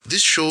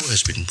This show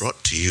has been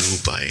brought to you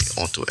by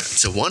AutoApp.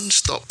 It's a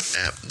one-stop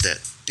app that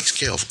takes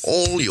care of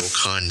all your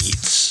car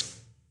needs.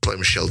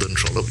 I'm Sheldon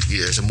Trollope.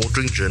 As a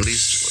motoring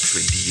journalist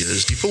for 20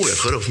 years, people would have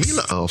heard of me.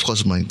 Of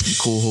course, my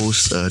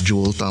co-host,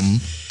 Joel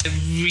Tam.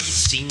 Every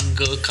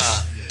single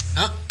car.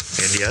 Huh?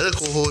 And the other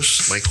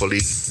co-host, my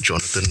colleague,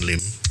 Jonathan Lim.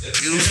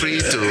 Feel free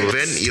to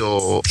vent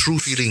your true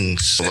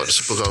feelings about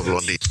Supercar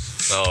Blondie.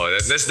 Oh,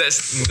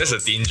 that's a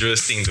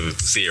dangerous thing to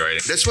say,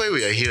 right? That's why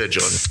we are here,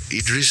 John.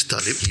 Idris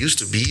Talib, he used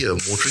to be a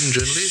motoring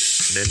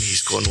journalist, then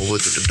he's gone over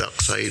to the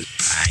dark side.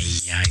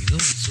 Don't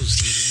be so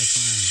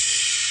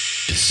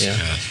serious,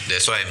 Yeah.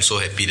 That's why I'm so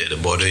happy that the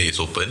border is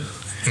open.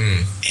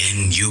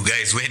 And you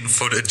guys went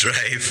for the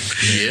drive.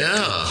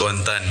 Yeah.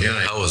 Kuantan. Yeah.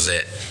 How was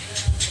that?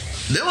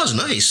 That was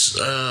nice.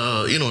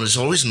 It's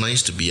always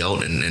nice to be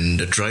out, and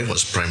the drive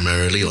was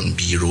primarily on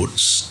B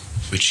roads,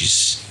 which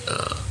is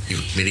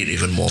made it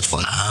even more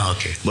fun.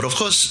 Okay. But of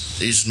course,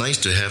 it's nice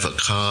to have a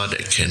car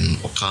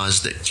or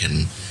cars that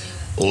can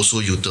also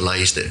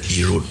utilize that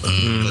B road.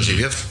 Because if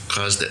you have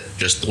cars that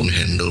just don't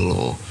handle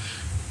or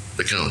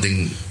that kind of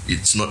thing,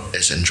 it's not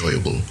as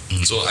enjoyable.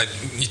 So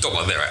you talk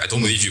about that, right? I don't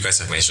believe you guys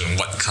have mentioned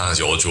what cars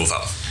you all drove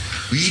up.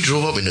 We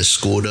drove up in a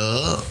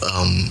Skoda.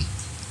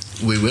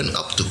 We went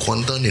up to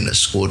Kuantan in a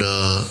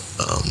Skoda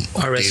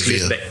RS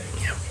Octavia. liftback.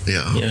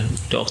 Yeah.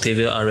 The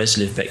Octavia RS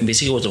liftback.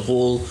 Basically, it was a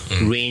whole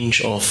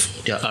range of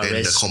their And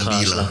the RS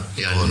combi cars. lah.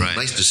 Yeah, right.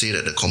 nice to say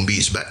that the combi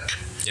is back.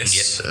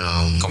 Yes.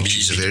 Which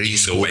is a very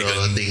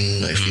Skoda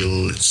thing. I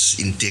feel it's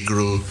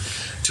integral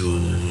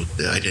to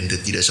the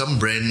identity. There's some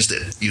brands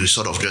that you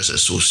sort of just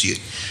associate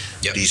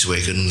these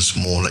wagons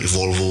more, like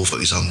Volvo, for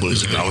example,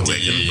 is a very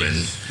wagon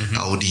brand.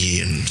 Audi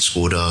and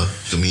Skoda,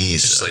 to me,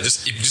 is It's like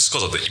just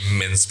because of the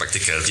immense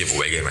practicality of a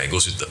wagon, right? It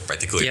goes with the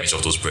practical image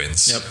of those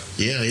brands. Yep.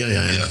 Yeah.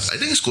 I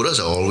think Skodas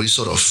are always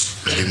sort of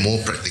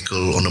more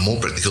practical, on the more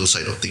practical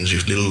side of things,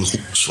 with little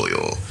hooks for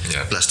your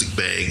plastic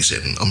bags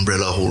and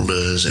umbrella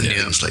holders and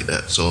things like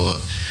that. So,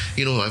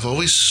 I've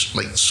always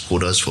liked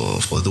Skodas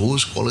for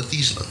those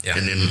qualities. Yeah.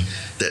 And then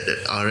that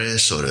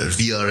RS or the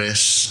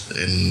VRS,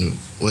 and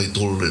what I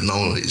told it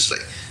now is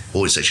like,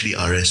 it's actually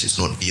RS, it's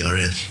not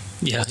VRS.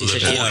 Yeah, it's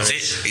actually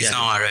RS. It's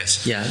now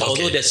RS. Yeah,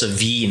 although there's a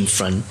V in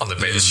front. On the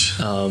bench.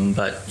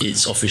 But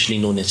it's officially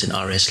known as an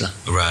RS lah.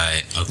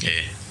 Right,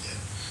 okay.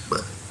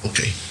 But,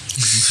 okay.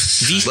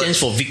 V stands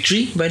for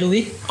victory, by the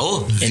way.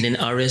 Oh. And then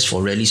RS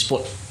for rally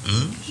sport.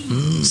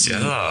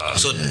 Yeah.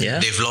 So Yeah.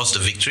 they've lost the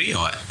victory or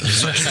what?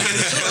 So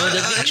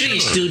the victory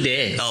is still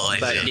there, Oh, I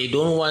but see. they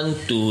don't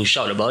want to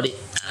shout about it.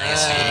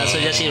 So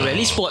just say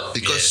rally sport.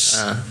 Because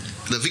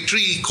the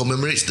victory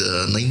commemorates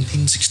the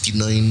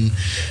 1969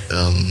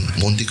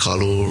 Monte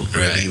Carlo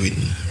rally win,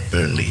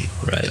 apparently.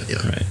 Right.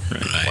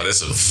 Well,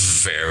 that's a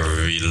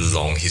very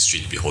long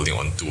history to be holding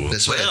on to.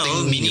 That's why I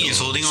Well, think Mini is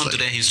holding on to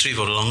that history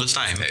for the longest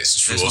time. That's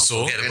true Let's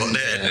also. not forget about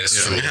that. That's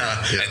true.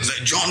 Yeah. And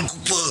like John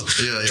Cooper.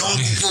 Yeah. John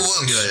Cooper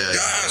works. Yeah.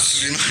 Yes.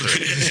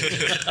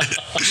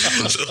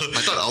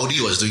 I thought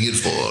Audi was doing it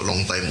for a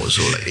long time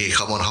also. Like, hey,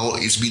 come on,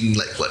 it's been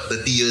like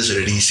 30 years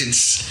already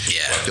since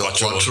your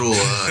Quattro.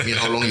 I mean,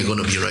 how long you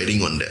gonna be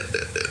riding on that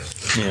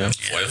Yeah.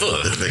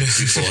 Whatever.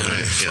 factory for,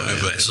 right?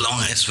 Forever, as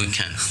long as we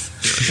can.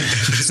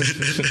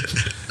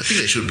 I think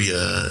there should be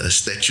a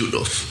statute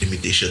of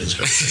limitations,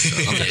 right?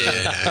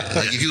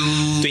 Like if you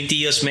 20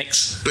 years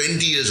max.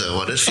 20 years,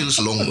 that feels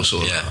long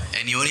also. Yeah,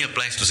 and it only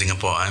applies to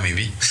Singapore,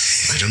 maybe.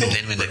 I don't know.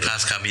 Then when the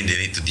cars come in, they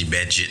need to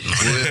debadge it.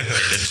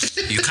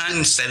 You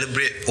can't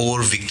celebrate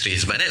old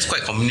victories, but that's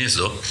quite communist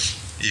though.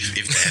 If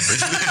that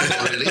happens.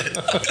 Oh, really?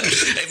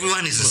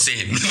 Everyone is the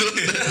same.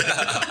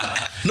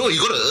 No, you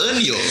gotta earn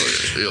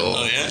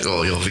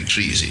your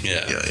victory, you see.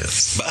 Yeah. Yeah.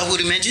 But I would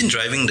imagine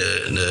driving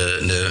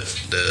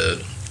the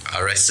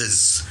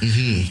RSs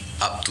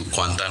up to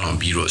Kuantan on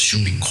B roads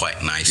should be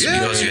quite nice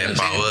because you have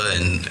power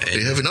and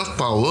They have enough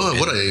power.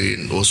 What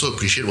I also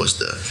appreciate was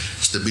the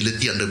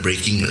stability under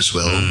braking as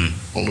well.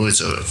 Although it's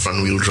a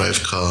front wheel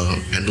drive car,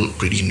 handled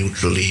pretty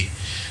neutrally.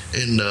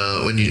 And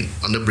when you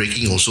under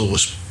braking also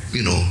was,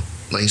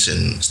 nice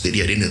and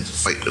steady. I didn't have to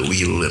fight the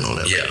wheel and all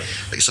that. Yeah.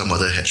 Like some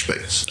other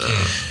hatchbacks.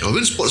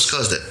 Even sports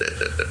cars that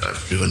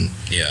I've driven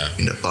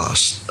in the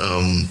past.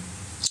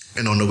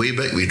 And on the way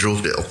back, we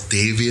drove the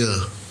Octavia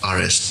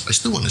RS. I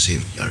still want to say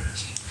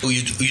RS. Oh,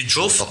 you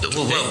drove what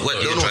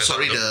No,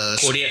 sorry, the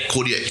Kodiaq.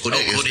 Kodiaq is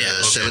Kodiaq,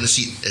 the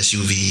 7-seat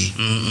SUV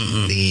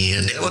thingy,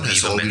 and that one has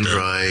even all-wheel better.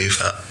 drive.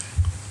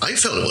 I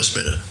felt it was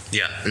better.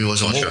 Yeah, It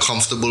was a for more sure.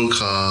 comfortable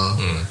car.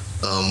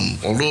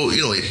 Although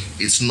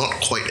it's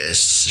not quite as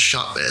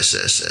sharp as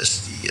the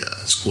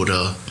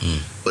Skoda,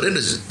 but then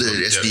there's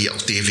the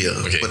Octavia.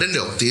 Okay. But then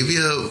the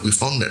Octavia, we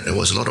found that there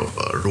was a lot of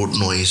road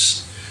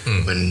noise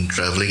when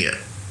traveling at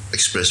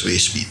expressway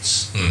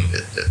speeds.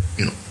 At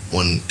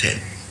 110,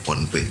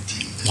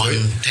 120.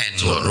 110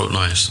 So, road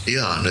noise.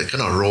 Yeah, that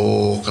kind of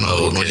raw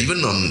road noise. okay.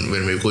 Even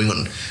when we were going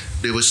on,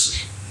 there was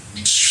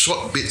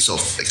short bits of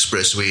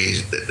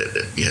expressway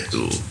that we had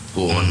to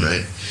go on,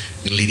 right?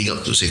 Leading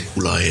up to say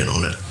Kulai and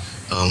all that.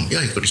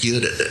 I could hear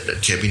that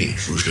cabin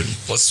intrusion.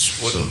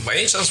 By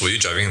any chance were you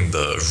driving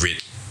the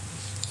red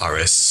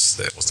RS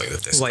that was like the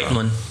Tesla? White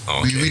one.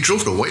 Oh, okay. We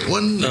drove the white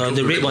one.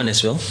 The red one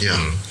as well. Yeah.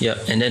 Yeah,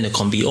 and then the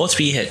combi. All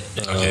three had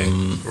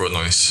Road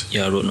noise.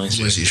 road noise.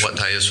 What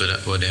tires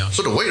were there?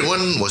 So the white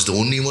one was the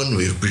only one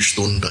with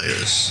Bridgestone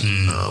tires.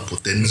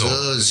 Potenza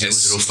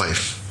No,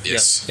 005.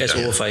 Yes. Yeah, it's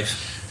over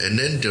 5. And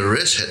then the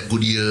rest had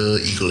Goodyear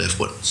Eagle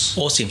F1s.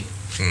 All same.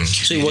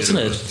 So it wasn't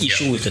an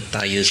issue with the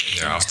tires.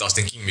 Yeah, I was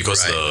thinking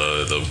because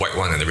the white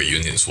one and the red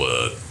units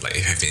were like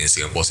have been in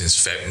Singapore since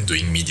Feb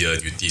doing media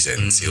duties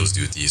and sales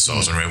duties. So I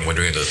was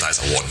wondering if the tires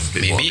are worn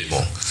a bit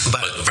more.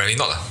 But apparently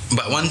not.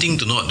 But one thing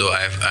to note though,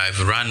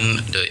 I've run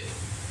the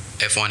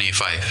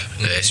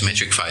F1A5, the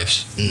asymmetric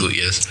 5s,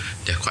 Goodyears.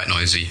 They're quite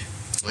noisy.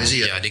 Noisy,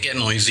 Yeah, they get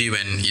noisy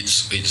when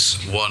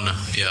it's worn.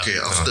 Yeah, Okay,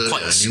 after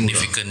quite the new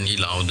significantly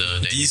louder.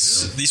 Than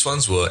These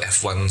ones were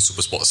F1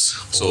 Super Sports.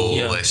 So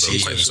Yeah, I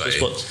see. quite Super nice.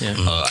 Sports, yeah.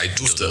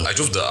 I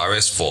drove the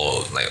RS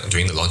for like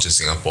during the launch in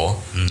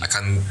Singapore.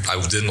 I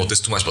didn't notice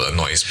too much about the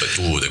noise, but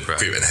the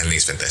grip and handling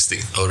is fantastic.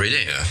 Oh,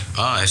 really? Yeah.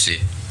 Oh, I see.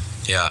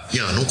 Yeah,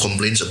 Yeah, no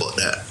complaints about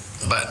that.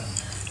 but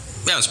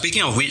yeah.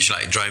 Speaking of which,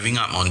 like driving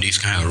up on these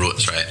kind of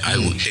roads, right? I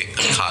would take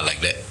a car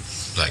like that,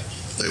 like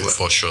what?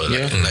 for sure.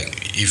 Like, Yeah. like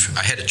if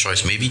I had a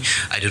choice, maybe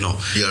I don't know,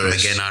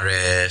 DRS. Megane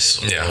RS,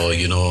 Yeah.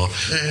 or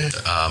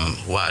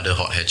what other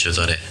hot hatches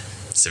are there?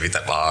 Civic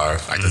Type R,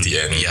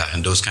 i30N. Yeah,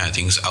 and those kind of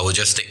things. I would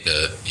just take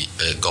the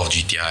Golf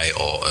GTI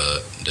or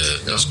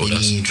the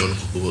Skodas. Mini John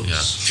Cooper. Yeah.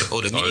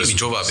 Oh, the Mini we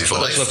drove up before.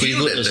 But I That's pretty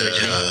feel good that also,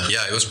 actually.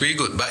 Yeah, it was pretty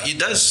good, but it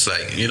does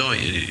like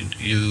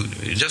you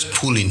just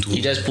pull into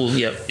You just pull,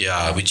 yeah.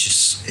 yeah, which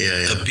is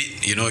Yeah. a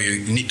bit you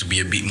need to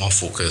be a bit more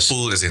focused.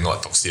 Full as in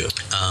what talks here.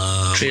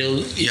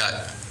 Trail.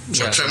 Yeah,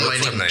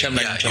 Tramline.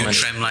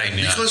 tramline.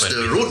 Yeah, Because but-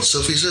 the road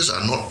surfaces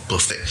are not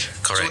perfect.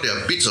 Correct. So there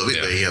are bits of it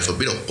Yeah. where you have a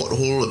bit of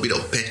pothole, a bit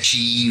of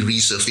patchy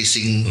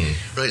resurfacing,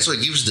 right? So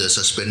it gives the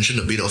suspension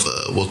a bit of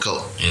a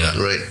workout, Yeah.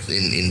 right?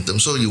 In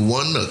terms, so you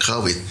want a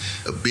car with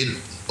a bit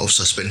of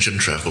suspension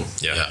travel,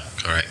 Yeah.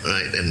 correct.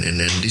 right? And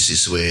then this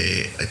is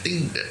where I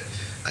think the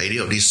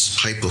idea of this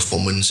high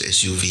performance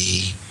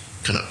SUV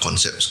kind of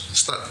concepts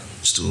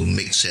starts to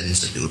make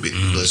sense a little bit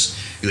because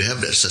you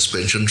have that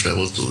suspension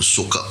travel to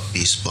soak up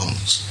these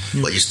bumps,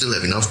 but you still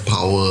have enough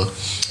power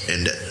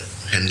and that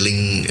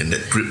handling and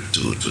that grip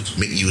to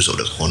make use of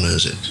the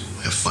corners and to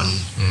have fun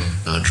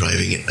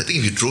driving it. I think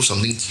if you drove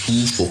something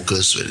too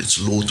focused where it's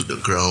low to the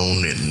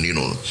ground and and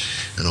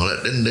all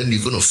that, then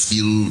you're gonna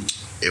feel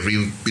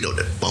every bit of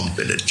that bump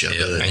and that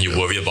jabber. And you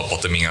worry about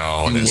bottoming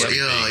out. And stuff.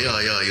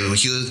 Yeah. You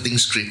hear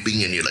things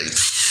scraping and you're like,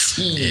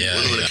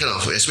 that kind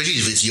of, especially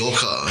if it's your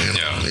car.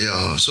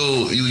 Yeah.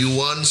 So you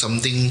want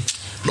something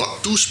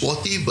not too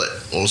sporty, but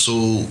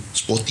also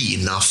sporty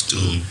enough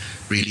to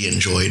really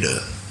enjoy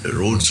the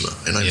roads.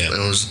 And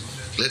I was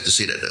glad to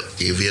say that the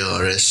Octavia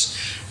RS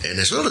and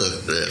as well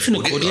the Even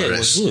the Kodiaq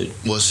was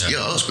good.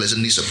 I was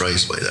pleasantly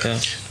surprised by that Yeah.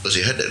 because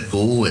it had that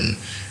go and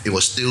it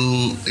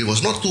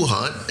was not too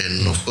hard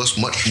and of course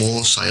much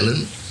more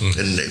silent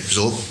and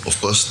absorbed of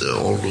course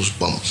all those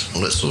bumps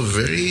all that. So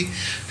very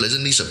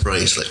pleasantly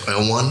surprised. Like I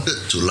wanted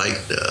to like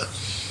the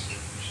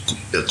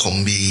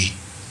combi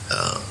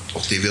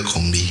Octavia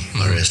combi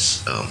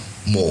RS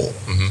more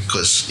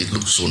because it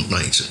looks so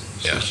nice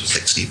and so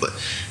sexy, but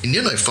in the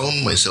end I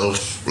found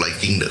myself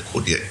liking the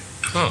Kodiaq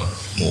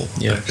more.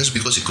 Yeah. Just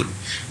because it could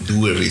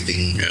do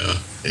everything. Yeah.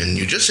 And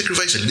you just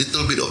sacrifice a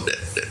little bit of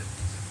that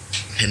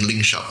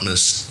handling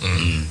sharpness.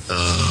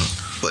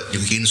 But you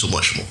gain so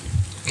much more.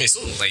 Okay,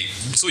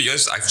 so you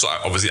guys,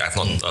 obviously I've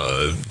not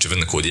driven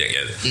the Kodiaq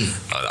yet,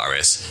 the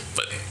RS,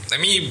 but let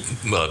me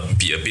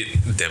be a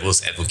bit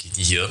devil's advocate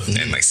here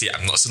and like say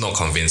I'm still not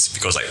convinced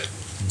because like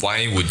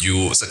why would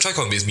you try to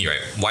convince me,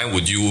 right? Why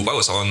would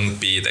someone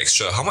pay the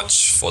extra, how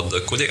much for the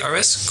Kodiaq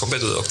RS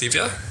compared to the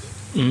Octavia?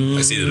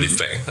 I see the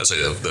liftback. That's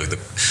like the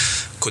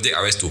Kodiaq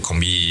RS to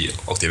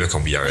Octavia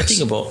Combi RS. I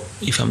think about,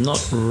 if I'm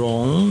not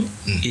wrong,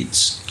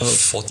 it's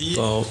 40?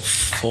 about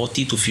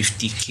 40 to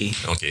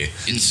 50k. Okay.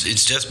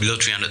 It's just below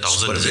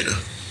 300,000. What is it?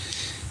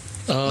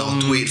 No,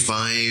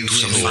 285,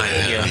 something like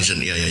that.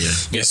 yeah. Yeah.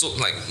 Yeah. So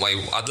like why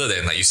other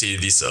than like you say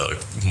this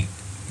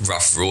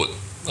rough road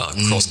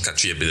cross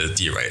country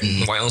ability, right?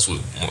 Why else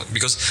would,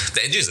 because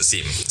the engine is the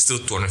same, it's still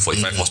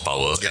 245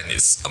 horsepower and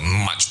it's a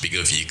much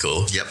bigger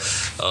vehicle. Yep.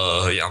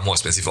 More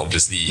expensive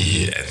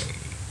obviously and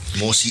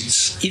More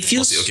seats. It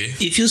feels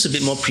it feels a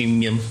bit more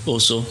premium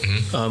also.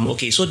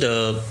 Okay, so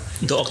the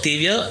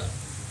Octavia,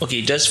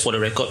 okay, just for the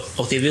record,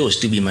 Octavia will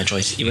still be my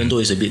choice, even though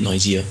it's a bit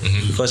noisier,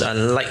 because I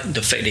like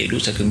the fact that it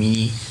looks like a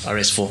mini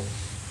RS4.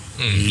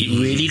 It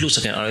really looks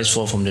like an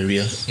RS4 from the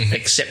rear,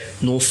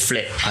 except no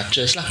flat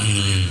arches lah.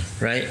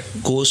 Right?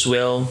 Goes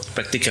well,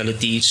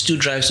 practicality, still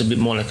drives a bit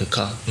more like a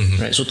car.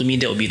 Right? So to me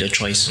that would be the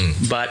choice.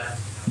 But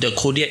the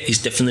Kodiaq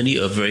is definitely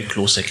a very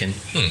close second.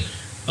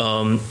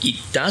 It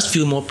does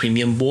feel more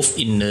premium, both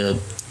in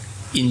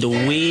the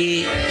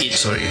way it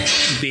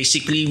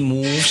basically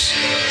moves,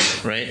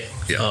 right?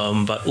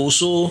 But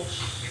also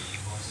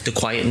the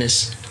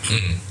quietness.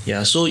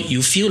 Yeah, so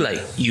you feel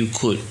like you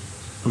could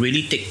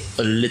really take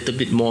a little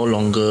bit more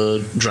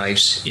longer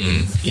drives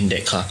in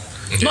that car.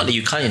 Not that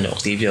you can't in the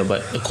Octavia,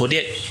 but a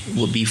Kodiaq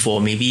would be for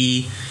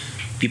maybe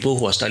people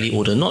who are slightly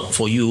older, not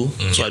for you.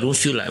 So I don't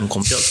feel like I'm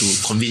compelled to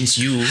convince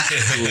you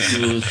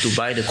to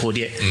buy the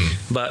Kodiaq.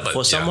 But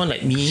for someone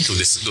like me, to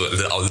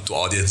the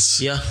audience,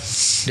 yeah,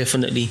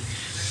 definitely,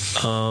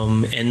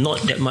 and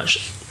not that much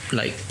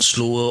like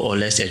slower or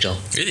less agile.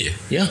 really,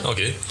 Yeah.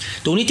 okay.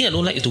 The only thing I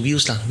don't like is the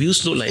wheels lah.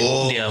 Wheels look like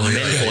they are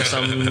meant for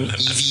some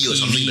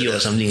EV or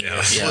something like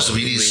that. Yeah. Supposed to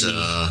be this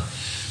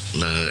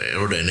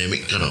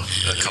aerodynamic kind of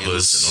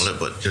Covers. and all that,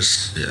 but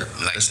just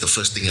that's the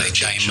first thing I Like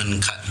changed.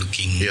 diamond cut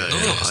looking.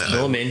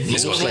 No, man.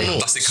 It looks like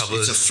plastic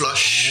covers. It's a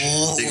flush.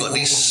 They got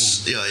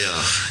this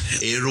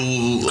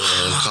aero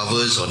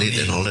covers on it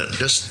and all that.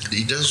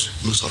 It just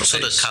looks out of So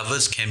the place.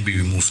 covers can be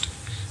removed.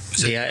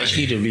 they are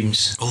actually the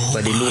rims,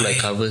 but they look like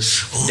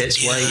covers.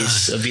 That's why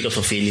it's a bit of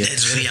a failure.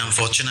 That's very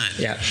unfortunate.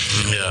 Yeah.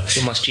 Yeah.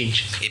 So must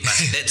change.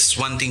 But that's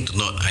one thing to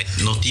note. I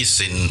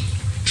noticed in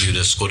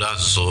the Skodas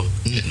also,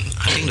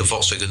 I think the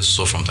Volkswagens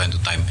also from time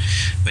to time,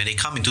 when they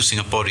come into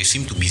Singapore, they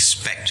seem to be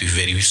specced with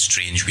very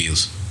strange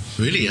wheels.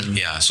 Really? Yeah.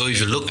 Yeah, so if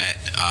you look at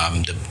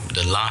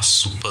the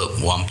last Superb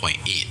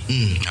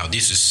 1.8, now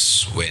this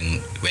is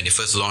when they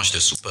first launched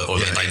the Superb. Oh,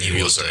 the tiny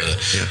wheels, was, right?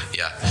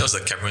 Yeah. That was the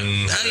Cameron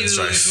You Highlands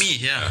were drive. with me,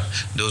 yeah.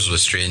 Those were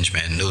strange,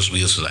 man. Those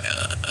wheels were like,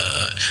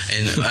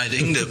 and I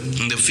think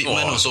the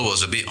fitment also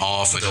was a bit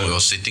off when we were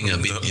sitting a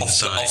bit The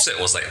inside. offset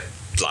was like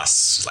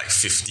plus like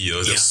 50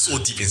 years. It was so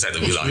deep inside the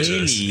wheel Really?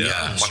 arches.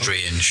 Yeah,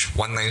 strange.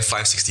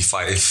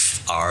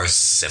 195/65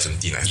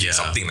 R17, I think, Yeah.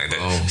 something like that.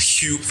 Wow.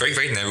 Huge, very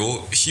very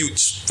narrow,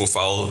 huge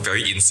profile,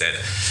 very inset.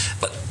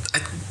 But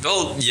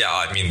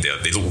I mean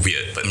they look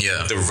weird, but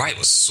Yeah. the ride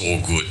was so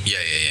good. Yeah.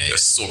 It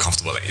was so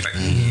comfortable. Like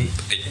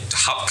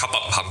car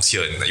park humps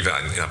here, and even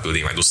in a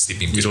building, like those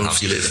sleeping You don't humps.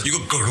 feel it. You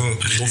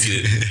don't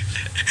feel it.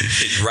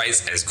 It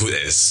rides as good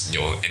as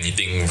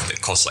anything that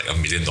costs like $1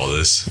 million.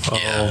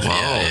 Yeah,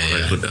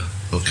 Very good.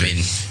 I Okay. mean,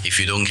 if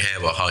you don't care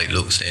about how it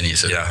looks, then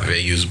it's a Yeah. very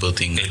usable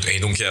thing. And you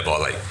don't care about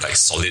like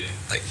solid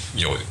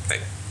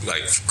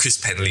like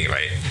crisp handling,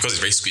 right? Because it's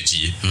very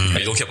squidgy. But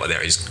you don't care about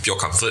that. It's pure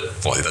comfort.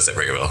 Well, it does that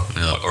very well.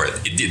 Yeah. Or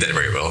it did that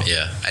very well.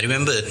 Yeah, I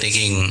remember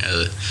taking.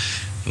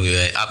 We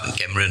were up in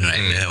Cameron, right?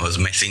 And I was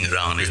messing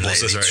around With and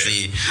like Moses, right?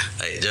 literally,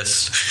 like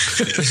just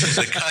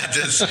the car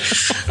just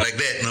like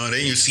that. No,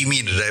 then you see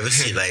me in the driver's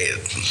seat,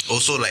 like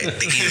also like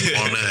taking a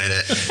corner like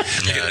that.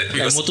 Yeah, Like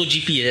Because-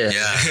 MotoGP, yeah.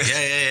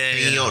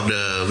 Hanging yeah. out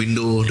the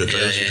window, the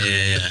driver's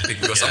Yeah.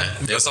 Because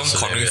some was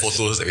cornering hilarious.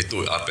 photos that we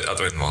took up in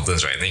the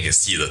mountains, right? And then you can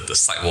see the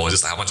sidewall,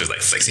 just like how much is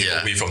like flexing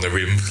Yeah. away from the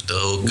rim. The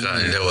whole car,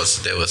 that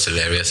was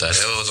hilarious. That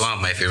was one of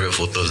my favorite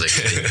photos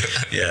actually.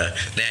 Yeah.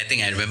 Then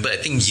I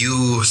think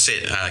you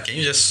said, can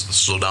you just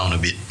slow down a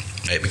bit?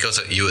 Like, because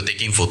you were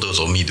taking photos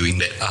of me doing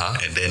that,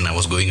 and then I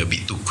was going a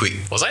bit too quick.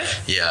 Was I?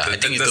 Yeah, I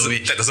think you told me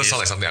that doesn't sound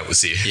like something I would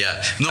say.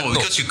 Yeah, no,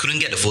 because you couldn't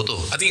get the photo.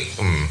 I think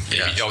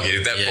Yeah. maybe,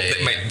 okay,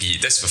 that might be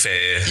that's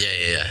fair.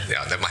 Yeah.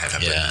 That might have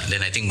happened. Yeah,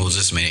 then I think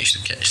Moses managed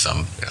to catch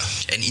some. Yeah.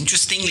 And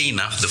interestingly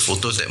enough, the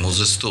photos that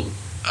Moses took,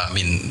 I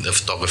mean, the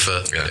photographer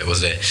that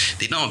was there,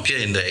 did not appear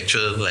in the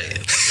actual, like,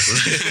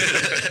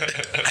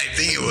 I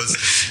think it was,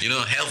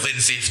 health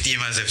and safety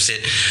must have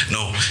said,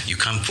 no, you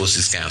can't post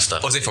this kind of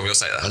stuff. Was it from your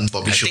side? I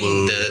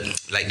unpublishable.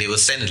 think they will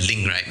send a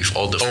link, right, with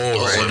all the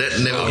photos. Oh, that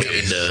never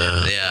made in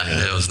the.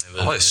 That was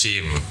never. What a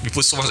shame. We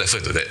put so much effort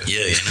into that.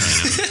 Yeah, I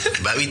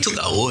know. But we took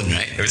our own,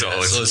 right? We took our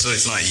own. So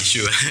it's not an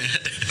issue.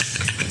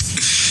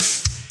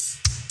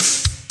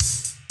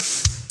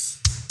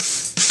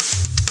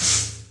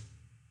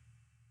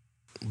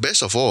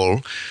 Best of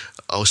all,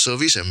 our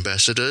service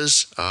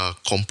ambassadors are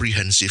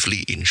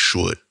comprehensively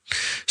insured.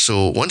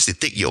 So once they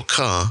take your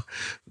car,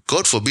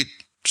 God forbid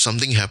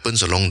something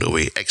happens along the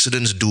way.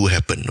 Accidents do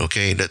happen,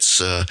 okay?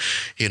 That's,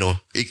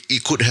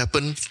 it could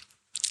happen.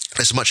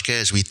 As much care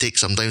as we take,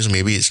 sometimes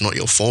maybe it's not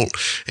your fault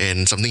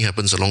and something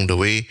happens along the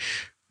way.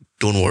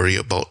 Don't worry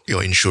about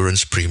your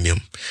insurance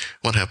premium.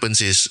 What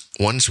happens is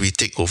once we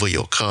take over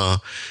your car,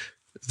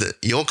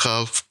 your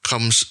car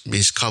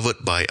is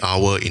covered by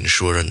our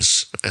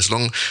insurance as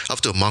long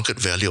up to a market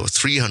value of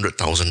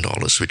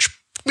 $300,000, which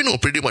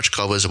pretty much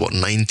covers about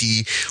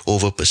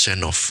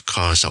 90% of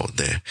cars out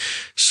there.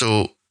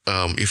 So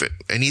if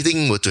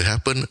anything were to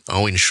happen,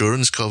 our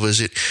insurance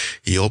covers it.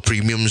 Your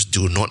premiums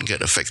do not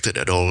get affected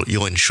at all.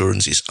 Your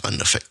insurance is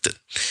unaffected.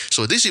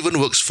 So this even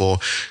works for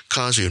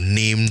cars with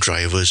named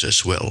drivers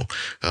as well.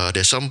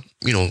 There's some,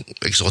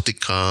 exotic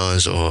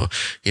cars or,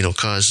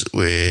 cars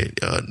where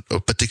a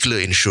particular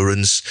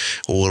insurance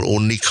will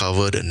only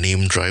cover the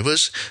named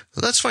drivers.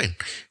 That's fine.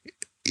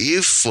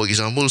 If, for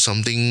example,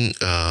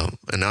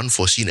 an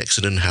unforeseen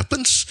accident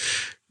happens,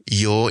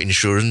 your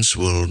insurance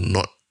will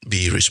not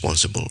be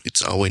responsible.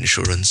 It's our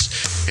insurance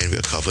and we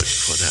are covered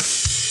for that.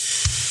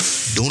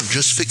 Don't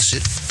just fix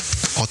it,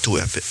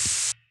 auto-app it.